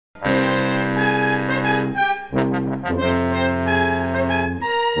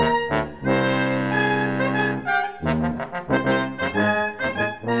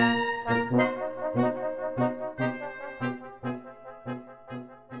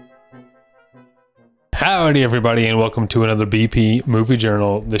Howdy, everybody, and welcome to another BP Movie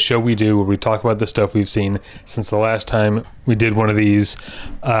Journal, the show we do where we talk about the stuff we've seen since the last time we did one of these.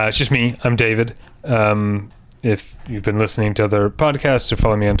 It's just me. I'm David. If you've been listening to other podcasts or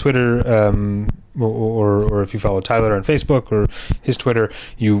follow me on Twitter, or if you follow Tyler on Facebook or his Twitter,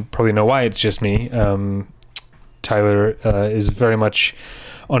 you probably know why it's just me. Tyler is very much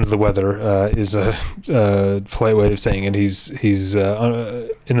under the weather, is a polite way of saying it. He's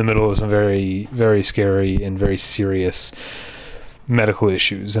in the middle of some very, very scary and very serious medical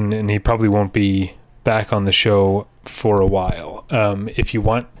issues, and he probably won't be back on the show for a while. If you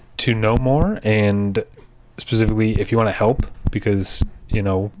want to know more, and specifically if you want to help, because, you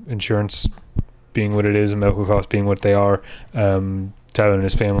know, insurance being what it is and medical costs being what they are, Tyler and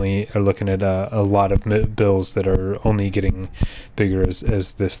his family are looking at a lot of bills that are only getting bigger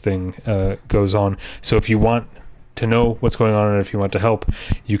as this thing goes on. So if you want to know what's going on and if you want to help,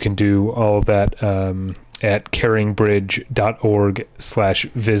 you can do all of that at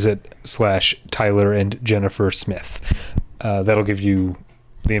caringbridge.org/visit/Tyler and Jennifer Smith. That'll give you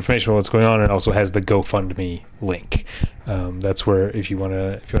the information on what's going on, and also has the GoFundMe link. That's where if you want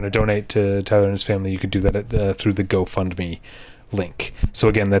to donate to Tyler and his family, you could do that through the GoFundMe link. So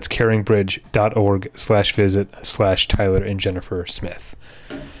again, that's caringbridge.org/visit/Tyler and Jennifer Smith.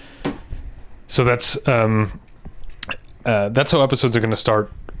 So that's how episodes are going to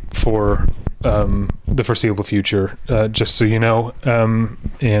start for the foreseeable future, just so you know.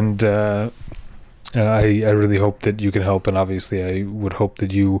 I really hope that you can help, and obviously I would hope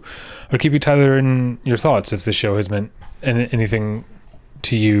that you are keeping Tyler in your thoughts. If the show has meant anything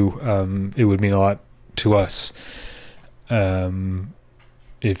to you, it would mean a lot to us.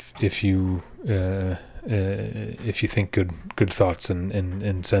 If you think good thoughts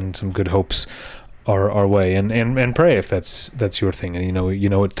and send some good hopes our way, and pray if that's your thing, and you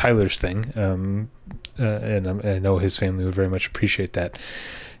know it's Tyler's thing, and I know his family would very much appreciate that.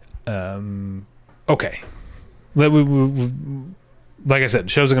 Okay, like I said,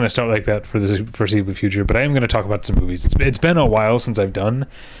 shows are going to start like that for the foreseeable future, but I am going to talk about some movies. It's been a while since I've done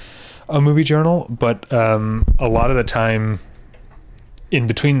a movie journal, but a lot of the time in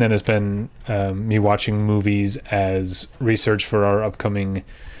between then has been me watching movies as research for our upcoming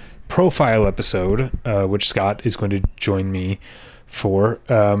profile episode, which Scott is going to join me for.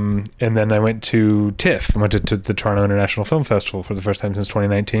 And then I went to TIFF. I went to the Toronto International Film Festival for the first time since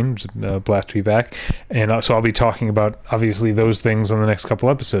 2019. It was a blast to be back. And so I'll be talking about, obviously, those things on the next couple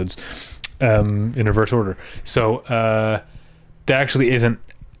episodes in reverse order. So that actually isn't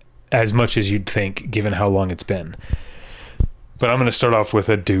as much as you'd think, given how long it's been. But I'm going to start off with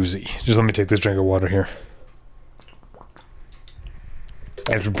a doozy. Just let me take this drink of water here.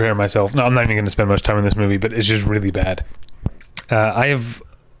 I have to prepare myself. No, I'm not even going to spend much time on this movie, but it's just really bad. I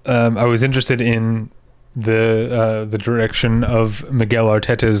was interested in the direction of Miguel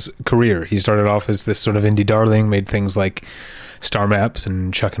Arteta's career. He started off as this sort of indie darling, made things like Star Maps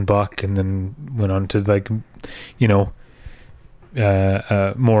and Chuck and Buck, and then went on to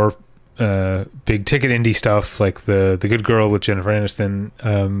more big ticket indie stuff like the Good Girl with Jennifer Aniston,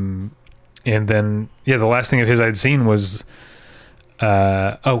 and then the last thing of his I'd seen was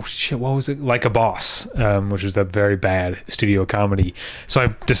what was it? Like a Boss, which was that very bad studio comedy. So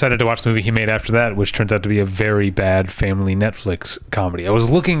I decided to watch the movie he made after that, which turns out to be a very bad family Netflix comedy. I was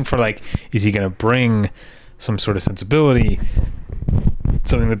looking for, is he going to bring some sort of sensibility,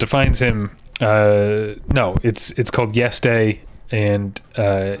 something that defines him? No, it's called Yes Day, and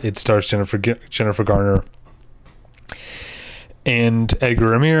it stars Jennifer Garner and Edgar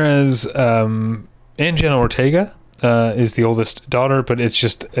Ramirez, and Jenna Ortega is the oldest daughter, but it's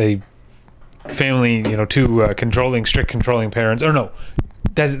just a family, two strict controlling parents. Or no,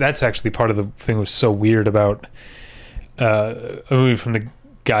 that's actually part of the thing that was so weird about a movie from the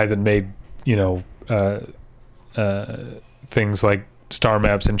guy that made things like Star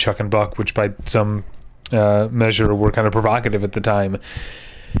Maps and Chuck and Buck, which by some measure were kind of provocative at the time.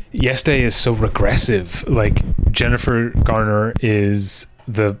 Yes Day is so regressive. Jennifer Garner is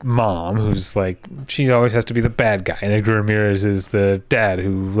the mom who's she always has to be the bad guy, and Edgar Ramirez is the dad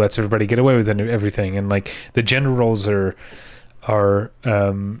who lets everybody get away with everything, and the gender roles are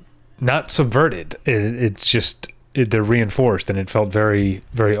not subverted. It's just they're reinforced, and it felt very,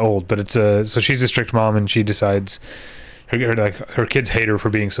 very old. But it's so she's a strict mom, and she decides her kids hate her for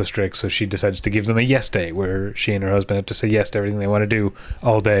being so strict, so she decides to give them a yes day where she and her husband have to say yes to everything they want to do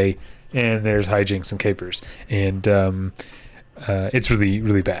all day, and there's hijinks and capers, and it's really,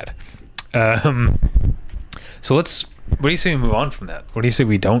 really bad. So what do you say we move on from that? What do you say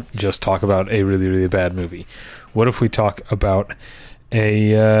we don't just talk about a really, really bad movie? What if we talk about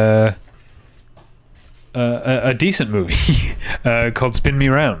a a decent movie called Spin Me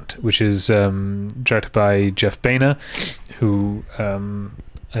Round, which is directed by Jeff Baena, who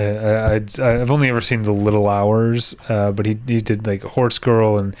I've only ever seen The Little Hours, but he did like Horse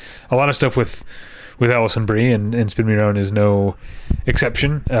Girl and a lot of stuff with Alison Brie, and Spin Me Round is no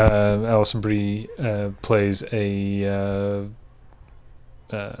exception. Alison Brie plays a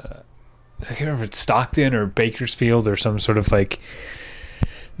I can't remember if it's Stockton or Bakersfield or some sort of like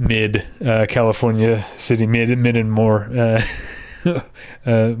mid California city, mid and more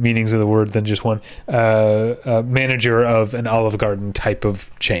meanings of the word than just one, manager of an Olive Garden type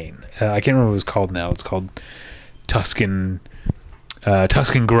of chain. I can't remember what it's called now. It's called Tuscan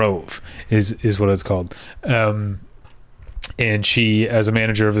Grove is what it's called. And she, as a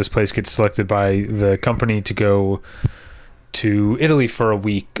manager of this place, gets selected by the company to go to Italy for a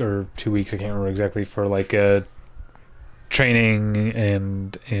week or 2 weeks. I can't remember exactly, for like a training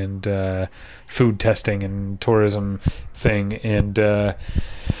and food testing and tourism thing, and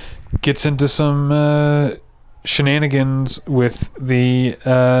gets into some shenanigans with the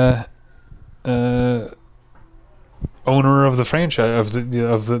owner of the franchise, of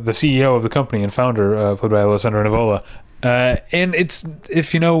the CEO of the company and founder, played by Alessandro Nivola. And it's,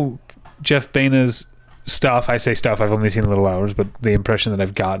 if you know Jeff Baena's stuff, I say stuff, I've only seen Little Hours, but the impression that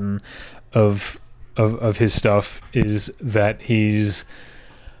I've gotten of his stuff is that he's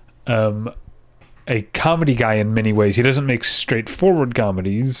a comedy guy in many ways. He doesn't make straightforward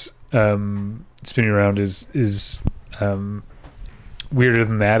comedies. Spinning Around is weirder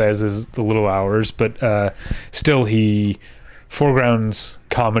than that, as is The Little Hours, but still he foregrounds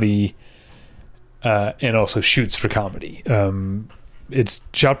comedy and also shoots for comedy. It's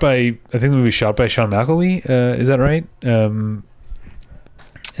shot by, I think the movie's shot by Sean McElwee. Is that right?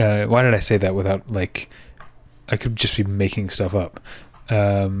 Why did I say that without, like, I could just be making stuff up.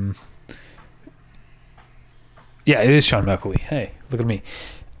 Yeah, it is Sean McElwee. Hey, look at me.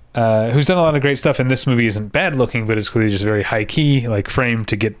 Who's done a lot of great stuff, and this movie isn't bad looking, but it's clearly just very high key, like framed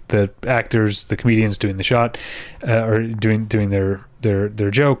to get the actors, the comedians doing the shot, or doing their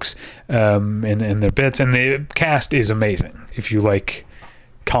jokes, and their bits, and the cast is amazing. If you like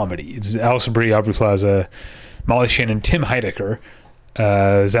comedy, it's Alison Brie, Aubrey Plaza, Molly Shannon, Tim Heidecker,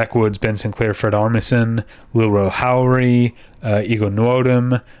 Zach Woods, Ben Sinclair, Fred Armisen, Lil Howery, Ego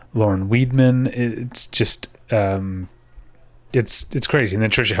Nwodim, Lauren Weidman. It's just it's crazy. And then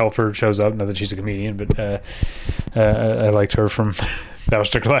Tricia Helfer shows up. Not that she's a comedian, but I liked her from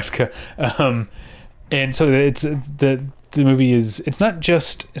Battlestar Galactica. And so it's the movie is, it's not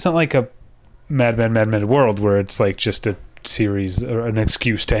like a Mad Men World where it's like just a series or an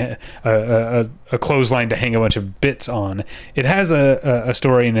excuse to a clothesline to hang a bunch of bits on. It has a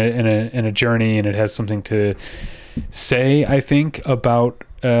story and a journey, and it has something to say, I think, about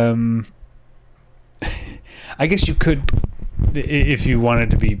I guess you could, if you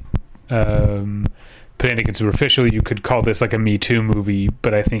wanted to be pedantic and superficial, you could call this like a Me Too movie,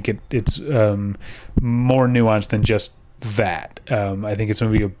 but I think it's more nuanced than just that. I think it's a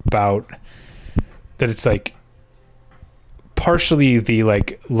movie about that. It's like partially the,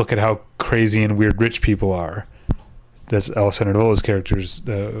 like, look at how crazy and weird rich people are. That's Alessandro Nivola's character's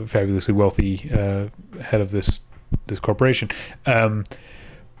fabulously wealthy head of this corporation.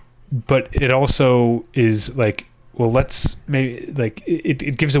 But it also is like, well, let's maybe, like,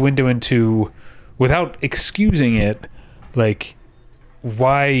 it gives a window into, without excusing it, like,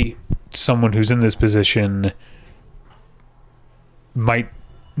 why someone who's in this position might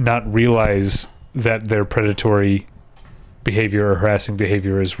not realize that their predatory behavior or harassing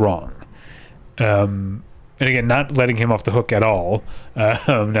behavior is wrong. And again, not letting him off the hook at all.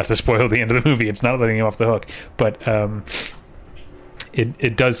 Not to spoil the end of the movie, it's not letting him off the hook, but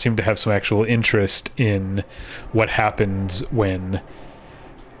it does seem to have some actual interest in what happens when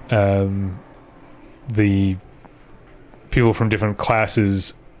the people from different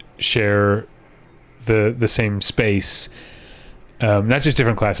classes share the same space. Not just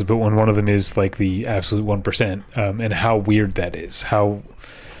different classes, but when one of them is like the absolute 1%, and how weird that is, how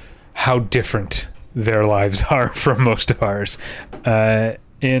different their lives are from most of ours. Yeah,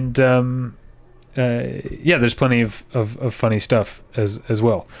 there's plenty of funny stuff as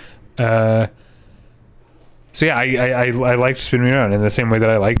well. So yeah, I liked Spin Me Around in the same way that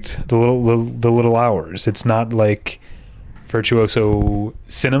I liked the Little Hours. It's not like virtuoso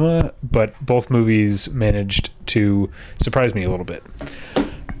cinema, but both movies managed to surprise me a little bit.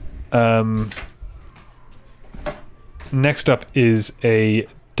 Next up is a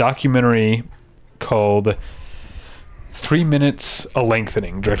documentary called 3 Minutes a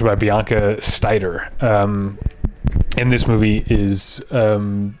Lengthening, directed by Bianca Steider. And this movie is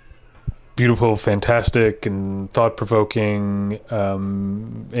beautiful, fantastic, and thought-provoking,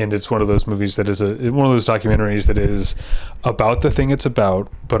 and it's one of those movies that is one of those documentaries that is about the thing it's about,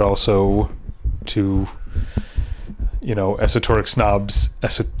 but also to, you know, esoteric snobs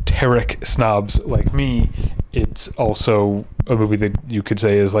like me, it's also a movie that you could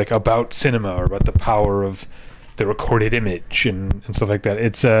say is like about cinema, or about the power of the recorded image and stuff like that.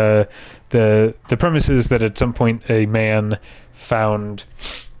 It's the premise is that at some point a man found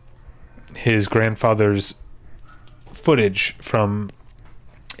his grandfather's footage from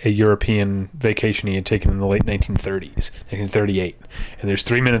a European vacation he had taken in the late 1930s, 1938, and there's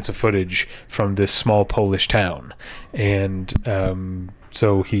 3 minutes of footage from this small Polish town, and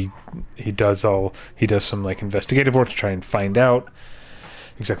so he does some like investigative work to try and find out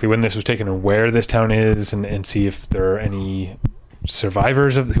exactly when this was taken and where this town is, and see if there are any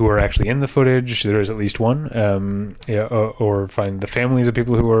survivors who are actually in the footage. There is at least one, or find the families of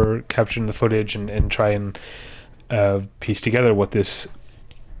people who are captured in the footage, and try and piece together what this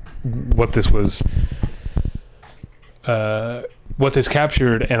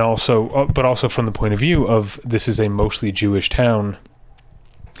captured, and also, but also from the point of view of this is a mostly Jewish town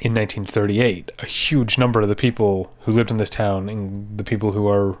in 1938. A huge number of the people who lived in this town, and the people who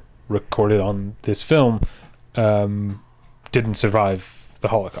are recorded on this film, didn't survive the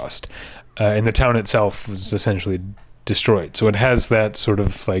Holocaust, and the town itself was essentially destroyed. So it has that sort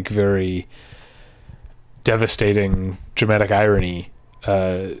of like very devastating dramatic irony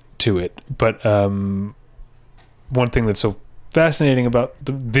to it. But one thing that's so fascinating about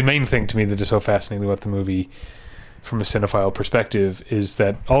the main thing to me that is so fascinating about the movie from a cinephile perspective is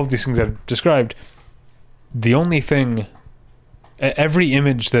that all of these things I've described, the only thing, every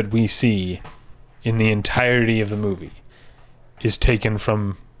image that we see in the entirety of the movie is taken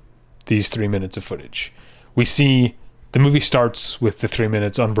from these 3 minutes of footage. We see the movie starts with the 3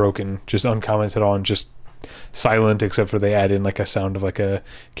 minutes unbroken, just uncommented on, just silent, except for they add in like a sound of like a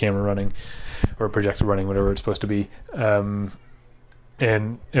camera running or a projector running, whatever it's supposed to be. And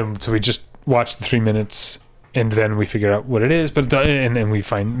so we just watch the 3 minutes, and then we figure out what it is. But and we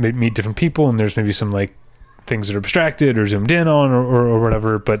meet different people, and there's maybe some like things that are abstracted or zoomed in on or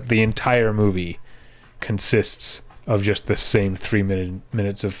whatever. But the entire movie consists of just the same 3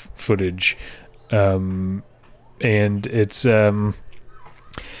 minutes of footage, and it's a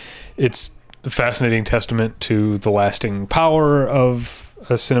fascinating testament to the lasting power of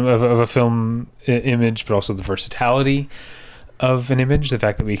a film image, but also the versatility of an image. The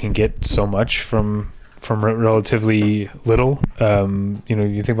fact that we can get so much from relatively little.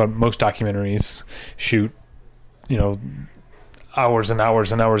 You think about most documentaries shoot, hours and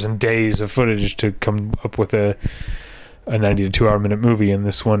hours and hours and days of footage to come up with a 90 to 2 hour minute movie, and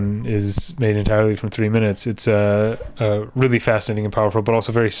this one is made entirely from 3 minutes. It's really fascinating and powerful, but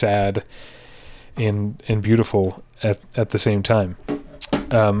also very sad and beautiful at the same time.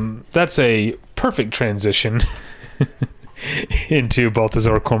 That's a perfect transition into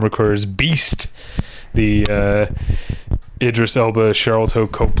Baltasar Kormákur's Beast, the Idris Elba, Charlton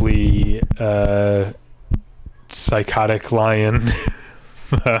Copley psychotic lion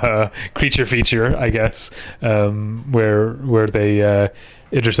creature feature, I guess, where they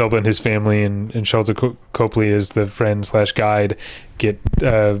Idris Elba and his family and Charlton Copley as the friend / guide get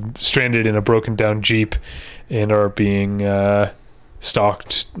stranded in a broken down Jeep and are being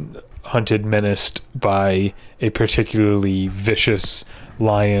stalked, hunted, menaced by a particularly vicious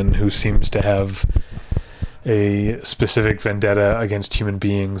lion who seems to have a specific vendetta against human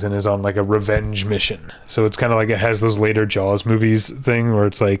beings and is on like a revenge mission. So it's kind of like it has those later Jaws movies thing where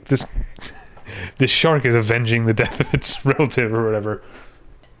it's like this shark is avenging the death of its relative or whatever.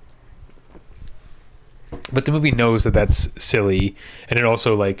 But the movie knows that that's silly, and it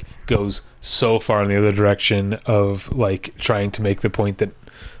also like goes so far in the other direction of like trying to make the point that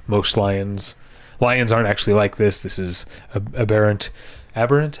most lions aren't actually like this. This is aberrant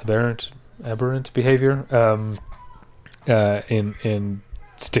behavior, in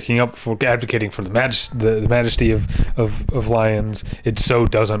sticking up for, advocating for the majesty of lions. It so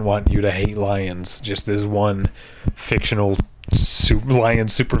doesn't want you to hate lions. Just this one fictional lion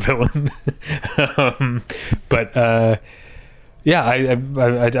supervillain.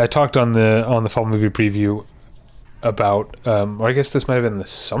 I talked on the fall movie preview about, or I guess this might have been the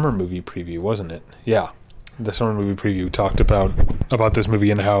summer movie preview, wasn't it? Yeah. The summer movie preview talked about this movie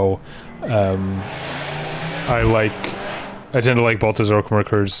and how I tend to like Baltasar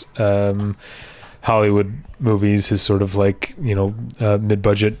Kormákur's Hollywood movies. His sort of like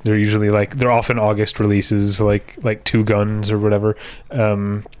mid-budget. They're usually they're often August releases, like Two Guns or whatever.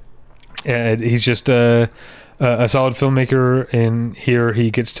 And he's just a a solid filmmaker, and here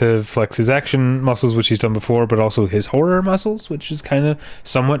he gets to flex his action muscles, which he's done before, but also his horror muscles, which is kind of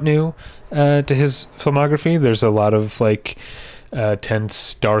somewhat new to his filmography. There's a lot of like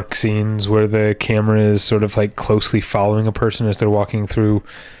tense, dark scenes where the camera is sort of like closely following a person as they're walking through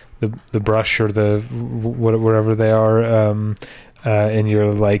the brush or the wherever they are, and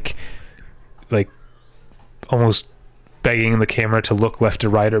you're like almost begging the camera to look left or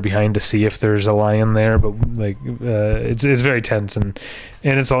right or behind to see if there's a lion there, but like it's very tense, and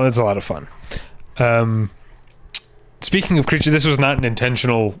it's a lot of fun. Speaking of creature, this was not an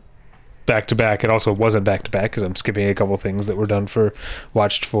intentional back-to-back. It also wasn't back-to-back because I'm skipping a couple things that were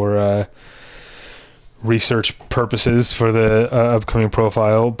watched for research purposes for the upcoming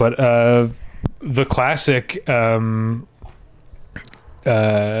profile, but the classic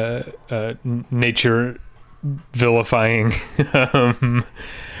nature vilifying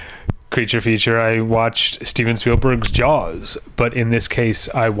creature feature. I watched Steven Spielberg's Jaws, but in this case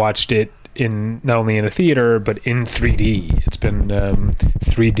I watched it in not only in a theater but in 3D. It's been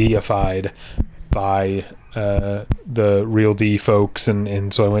 3D-ified by the Real D folks,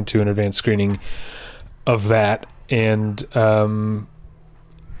 and so I went to an advanced screening of that, and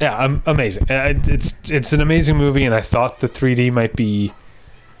amazing. It's an amazing movie, and I thought the 3D might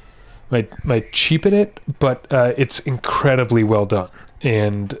cheapen it, but it's incredibly well done.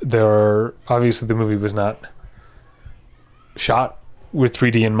 And obviously the movie was not shot with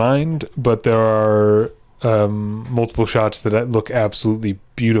 3D in mind, but there are multiple shots that look absolutely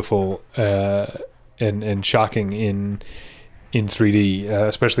beautiful and shocking in 3D,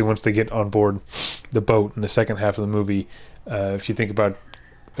 especially once they get on board the boat in the second half of the movie. If you think about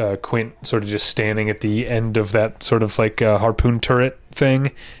Quint sort of just standing at the end of that sort of like harpoon turret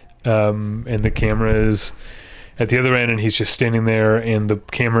thing, and the camera is at the other end, and he's just standing there, and the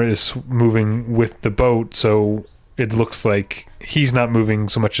camera is moving with the boat, so it looks like he's not moving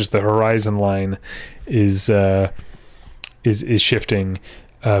so much as the horizon line is shifting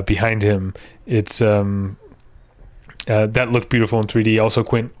behind him. It's that looked beautiful in 3D. Also,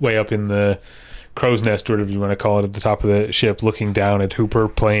 Quint way up in the crow's nest, or whatever you want to call it, at the top of the ship, looking down at Hooper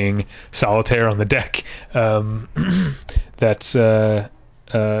playing solitaire on the deck. That's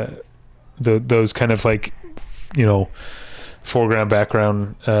those kind of like, foreground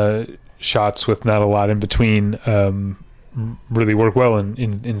background shots with not a lot in between really work well in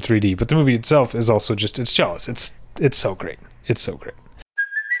 3D. But the movie itself is also it's Jaws. It's so great. It's so great.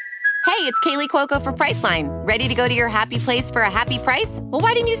 Hey, it's Kaylee Cuoco for Priceline. Ready to go to your happy place for a happy price? Well,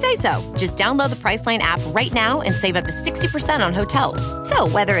 why didn't you say so? Just download the Priceline app right now and save up to 60% on hotels. So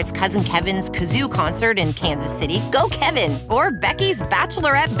whether it's Cousin Kevin's Kazoo Concert in Kansas City, go Kevin, or Becky's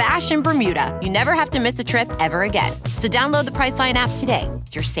Bachelorette Bash in Bermuda, you never have to miss a trip ever again. So download the Priceline app today.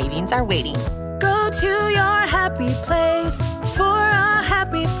 Your savings are waiting. Go to your happy place for a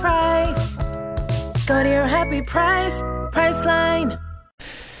happy price. Go to your happy price, Priceline.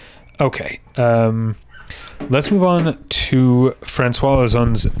 Okay, let's move on to Francois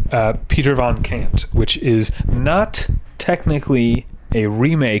Ozon's Peter von Kant, which is not technically a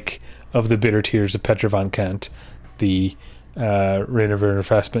remake of The Bitter Tears of Peter von Kant, the Rainer Werner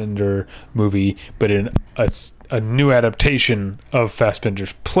Fassbinder movie, but in a new adaptation of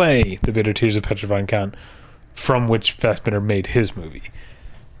Fassbinder's play, The Bitter Tears of Peter von Kant, from which Fassbinder made his movie.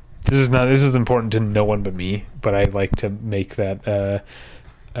 This is important to no one but me, but I like to make that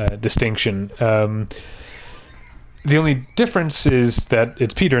distinction. The only difference is that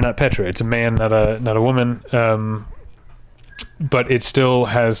it's Peter, not Petra. It's a man, not a woman. But it still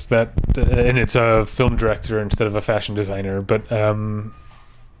has that, and it's a film director instead of a fashion designer. But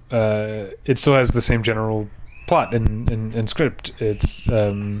it still has the same general plot and script. It's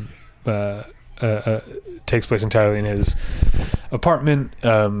takes place entirely in his apartment,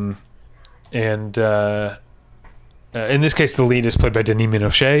 and in this case, the lead is played by Denis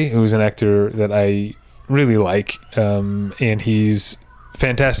Ménochet, who's an actor that I really like, and he's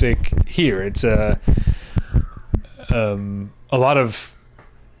fantastic here. It's a lot of,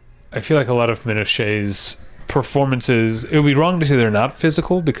 I feel like a lot of Ménochet's performances, it would be wrong to say they're not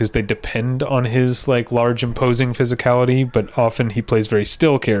physical because they depend on his like large imposing physicality, but often he plays very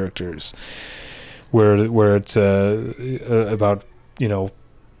still characters where it's about,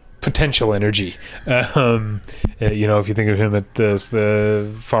 potential energy. If you think of him as the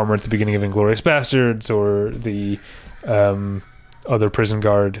farmer at the beginning of Inglourious Bastards, or the other prison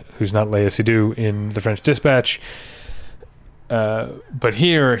guard who's not Léa Seydoux in The French Dispatch. But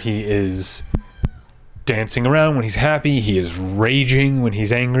here he is dancing around when he's happy. He is raging when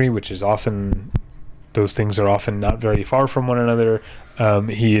he's angry, which is often, those things are often not very far from one another.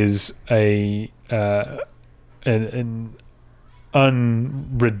 He is a an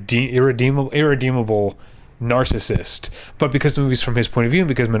irredeemable narcissist, but because the movie's from his point of view and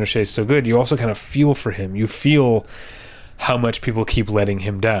because Menashe is so good, you also kind of feel for him. You feel how much people keep letting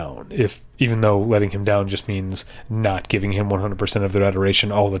him down, even though letting him down just means not giving him 100% of their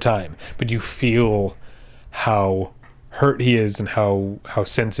adoration all the time. But you feel how hurt he is and how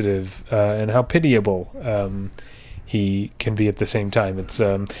sensitive and how pitiable he can be at the same time. It's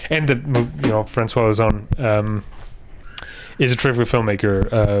and Francois Ozon is a terrific filmmaker.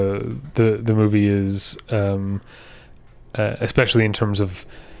 The movie is especially in terms of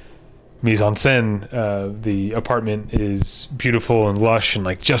mise en scène, the apartment is beautiful and lush and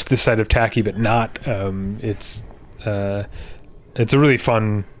like just this side of tacky, but not. It's a really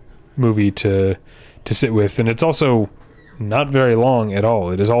fun movie to sit with, and it's also not very long at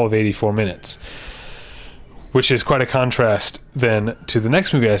all. It is all of 84 minutes, which is quite a contrast then to the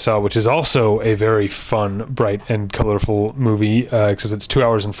next movie I saw, which is also a very fun, bright, and colorful movie, except it's 2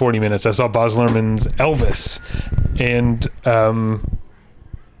 hours and 40 minutes. I saw Baz Luhrmann's Elvis, and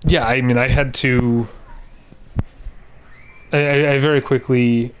I had to. I very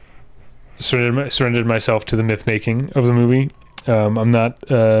quickly surrendered myself to the myth making of the movie. I'm not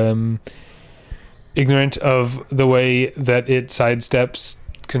ignorant of the way that it sidesteps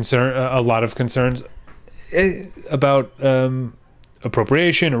a lot of concerns about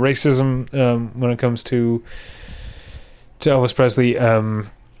appropriation or racism when it comes to Elvis Presley.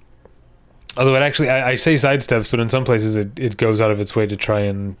 Although it actually, I say sidesteps, but in some places it goes out of its way to try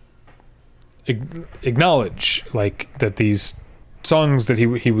and acknowledge like that these songs that he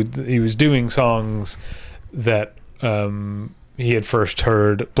was doing songs that he had first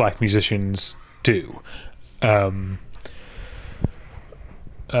heard black musicians do,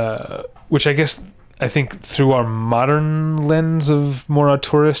 which I think through our modern lens of more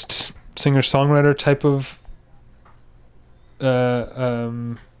auteurist singer-songwriter type of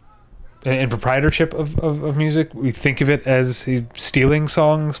and proprietorship of music, we think of it as stealing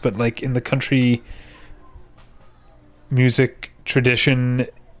songs, but like in the country music tradition,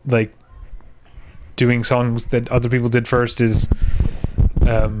 like doing songs that other people did first is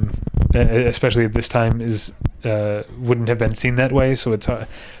especially at this time is wouldn't have been seen that way. So it's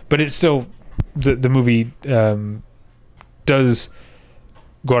but it's still the movie does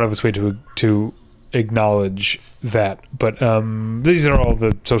go out of its way to acknowledge that, but these are all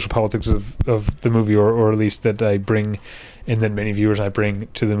the social politics of the movie, or at least that I bring, and then many viewers I bring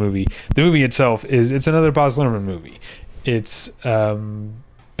to the movie. The movie itself it's another Baz Luhrmann movie. It's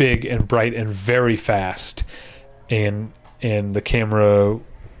big and bright and very fast, and the camera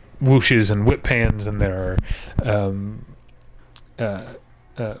whooshes and whip pans, and there are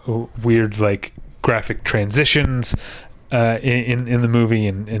weird like graphic transitions in the movie,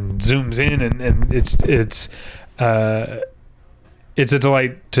 and zooms in, and it's a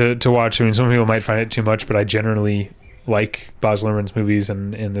delight to watch. I mean, some people might find it too much, but I generally like Baz Luhrmann's movies,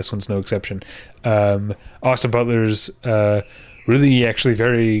 and this one's no exception. Austin Butler's really actually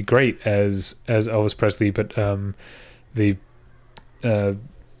very great as Elvis Presley, but the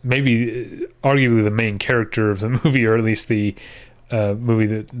maybe arguably the main character of the movie, or at least the movie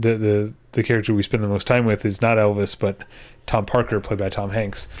that the character we spend the most time with is not Elvis, but Tom Parker, played by Tom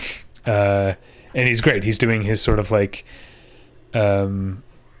Hanks, and he's great. He's doing his sort of like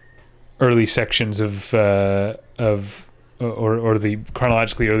early sections of the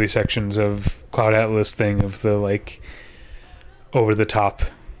chronologically early sections of Cloud Atlas thing, of the like over the top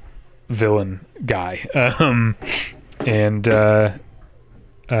villain guy, and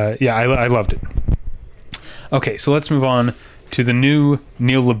I loved it. Okay, so let's move on to the new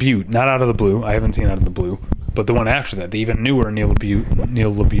Neil LaBute, not Out of the Blue. I haven't seen Out of the Blue, but the one after that, the even newer Neil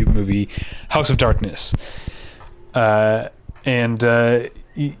LaBute movie, House of Darkness. This is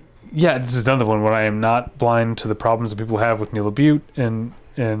another one where I am not blind to the problems that people have with Neil LaBute and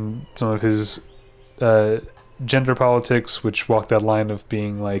some of his gender politics, which walk that line of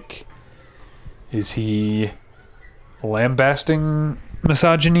being like, is he lambasting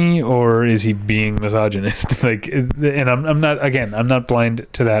misogyny, or is he being misogynist? Like, and I'm not blind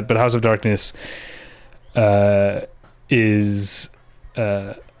to that, but House of Darkness is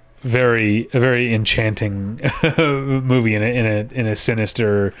a very enchanting movie in a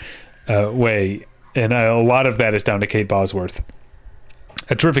sinister way, and a lot of that is down to Kate Bosworth,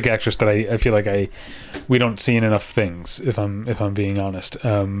 a terrific actress that I feel like we don't see in enough things, if I'm being honest.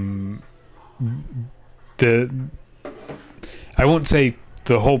 I won't say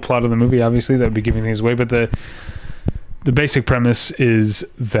the whole plot of the movie, obviously, that would be giving things away, but the basic premise is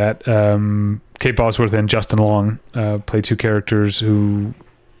that Kate Bosworth and Justin Long play two characters who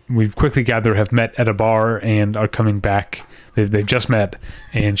we quickly gather have met at a bar and are coming back. They've just met,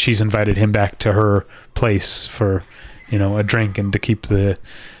 and she's invited him back to her place for, a drink and to keep the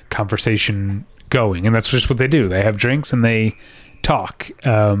conversation going. And that's just what they do. They have drinks and they talk.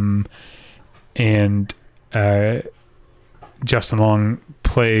 And Justin Long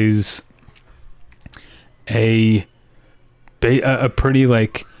plays a pretty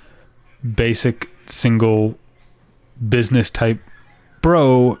like basic single business type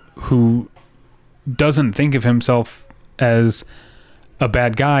bro who doesn't think of himself as a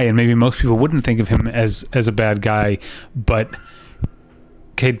bad guy, and maybe most people wouldn't think of him as a bad guy, but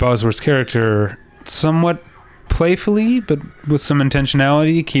Kate Bosworth's character, somewhat playfully but with some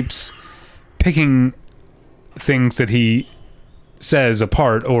intentionality, keeps picking things that he says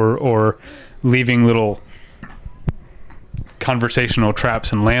apart or leaving little conversational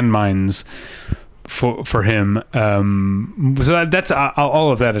traps and landmines for him. So that's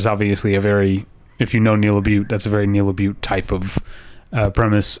all of that is obviously a very, if you know Neil LaBute, that's a very Neil LaBute type of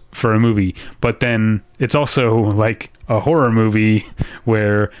premise for a movie. But then it's also like a horror movie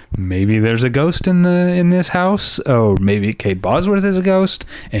where maybe there's a ghost in this house, or maybe Kate Bosworth is a ghost,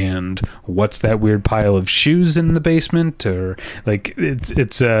 and what's that weird pile of shoes in the basement, or like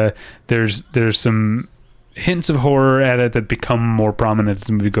it's there's some hints of horror at it that become more prominent as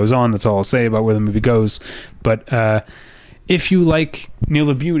the movie goes on. That's all I'll say about where the movie goes. But if you like Neil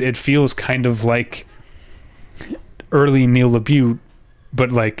LaBute, it feels kind of like early Neil LaBute,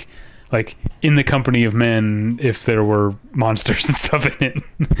 but like In the Company of Men if there were monsters and stuff in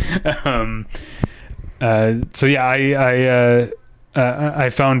it. So yeah, I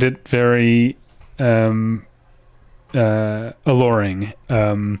found it very alluring,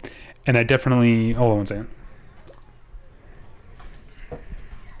 and I definitely, hold on one second.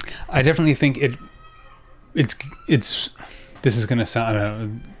 I definitely think it's this is gonna sound, I don't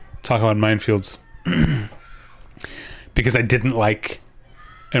know, talk about minefields, because I didn't like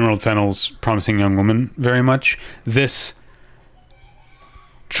Emerald Fennell's Promising Young Woman very much. This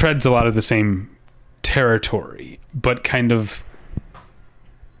treads a lot of the same territory, but kind of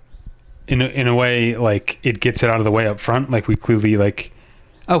in a way, like, it gets it out of the way up front. Like, we clearly, like,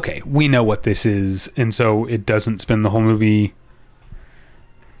 okay, we know what this is, and so it doesn't spend the whole movie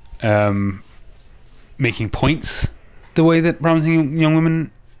making points the way that Promising Young Woman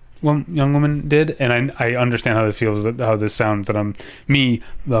did. And I understand how it feels, how this sounds, that me,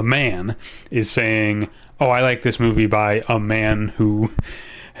 the man, is saying, oh, I like this movie by a man who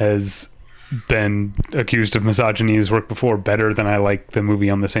has been accused of misogyny in his work before better than I like the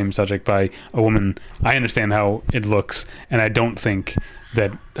movie on the same subject by a woman. I understand how it looks, and I don't think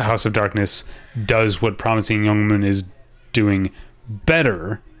that House of Darkness does what Promising Young Woman is doing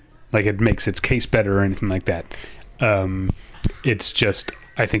better, like it makes its case better or anything like that. It's just,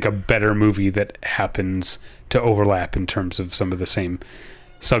 I think, a better movie that happens to overlap in terms of some of the same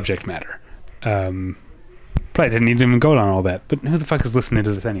subject matter. Probably didn't need to even go on all that, but who the fuck is listening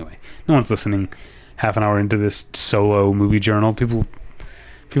to this anyway? No one's listening half an hour into this solo movie journal. People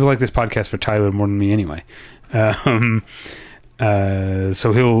like this podcast for Tyler more than me anyway. So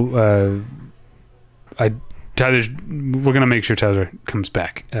we're gonna make sure Tyler comes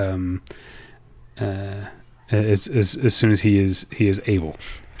back as soon as he is able.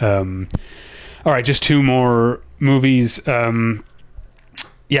 All right, just two more movies.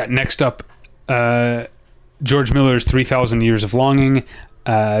 Next up, George Miller's 3,000 Years of Longing.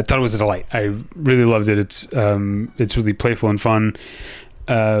 I thought it was a delight. I really loved it. It's really playful and fun.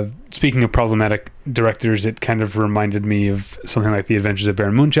 Speaking of problematic directors, it kind of reminded me of something like The Adventures of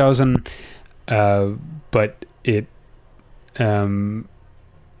Baron Munchausen, but it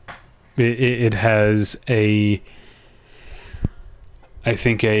has I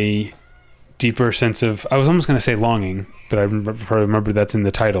think a deeper sense of, I was almost going to say longing, but I remember that's in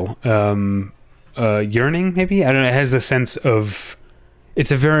the title. Yearning, maybe? I don't know. It has the sense of, it's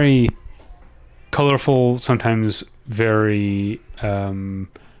a very colorful, sometimes very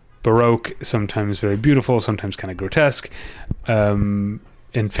Baroque, sometimes very beautiful, sometimes kind of grotesque, and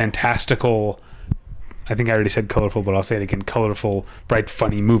fantastical. I think I already said colorful, but I'll say it again. Colorful, bright,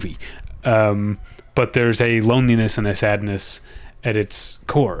 funny movie. But there's a loneliness and a sadness at its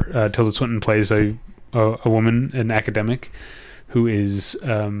core. Tilda Swinton plays a woman, an academic, who is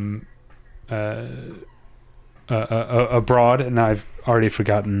abroad, and I've already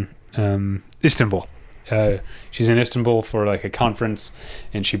forgotten, Istanbul. She's in Istanbul for like a conference,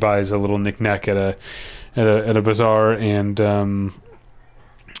 and she buys a little knickknack at a bazaar, and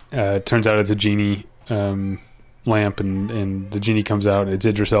turns out it's a genie lamp, and the genie comes out. It's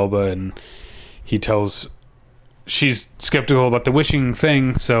Idris Elba, and she's skeptical about the wishing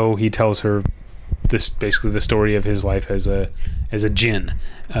thing, so he tells her this basically the story of his life as a djinn.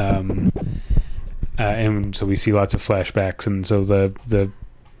 And so we see lots of flashbacks, and so the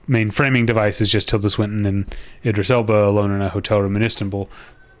main framing device is just Tilda Swinton and Idris Elba alone in a hotel room in Istanbul,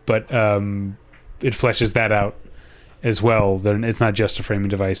 but it fleshes that out as well. It's not just a framing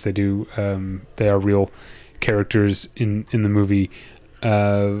device. They are real characters in the movie,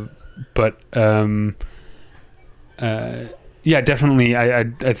 but yeah, definitely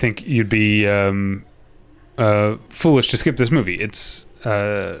I think you'd be foolish to skip this movie. It's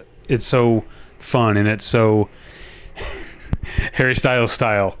so fun, and it's so Harry Styles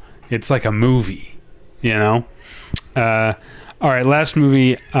style. It's like a movie, you know. All right, last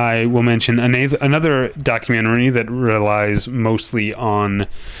movie I will mention, another documentary that relies mostly on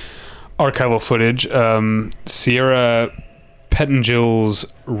archival footage. Sierra Pettingill's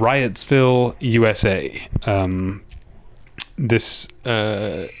Riotsville, USA. This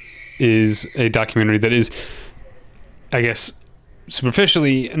is a documentary that is, I guess,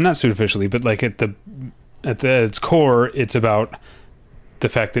 not superficially, but like at its core, it's about the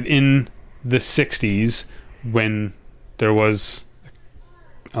fact that in the 60s, when there was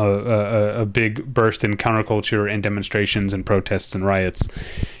a big burst in counterculture and demonstrations and protests and riots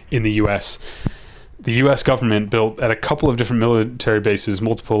in the U.S., the U.S. government built at a couple of different military bases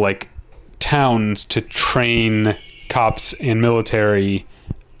multiple like towns to train cops and military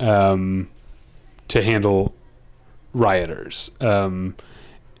to handle rioters,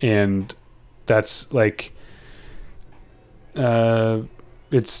 and that's like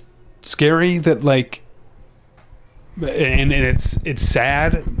it's scary that like, and it's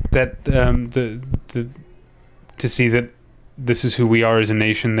sad that to see that this is who we are as a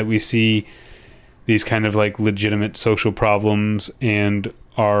nation, that we see these kind of like legitimate social problems, and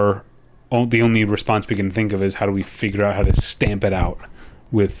the only response we can think of is how do we figure out how to stamp it out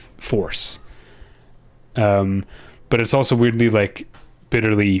with force. But it's also weirdly like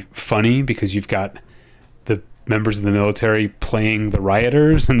bitterly funny because you've got the members of the military playing the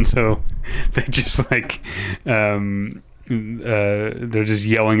rioters, and so they just like they're just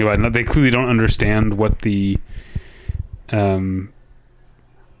yelling about it. They clearly don't understand what the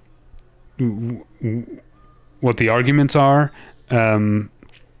arguments are, and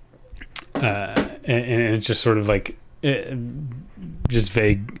it's just sort of like just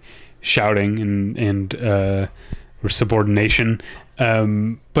vague shouting and subordination,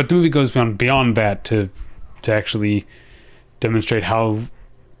 but the movie goes beyond that to actually demonstrate how,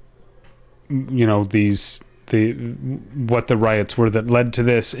 you know, what the riots were that led to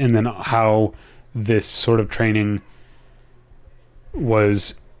this, and then how this sort of training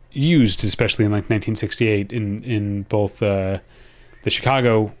was used, especially in like 1968 in both the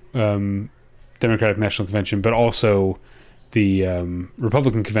Chicago Democratic National Convention, but also the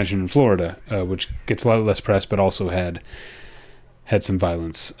Republican Convention in Florida, which gets a lot less press, but also had some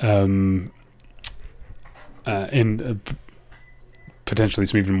violence, and potentially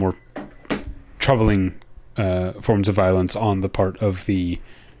some even more troubling forms of violence on the part of the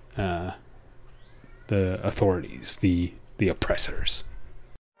authorities, the oppressors.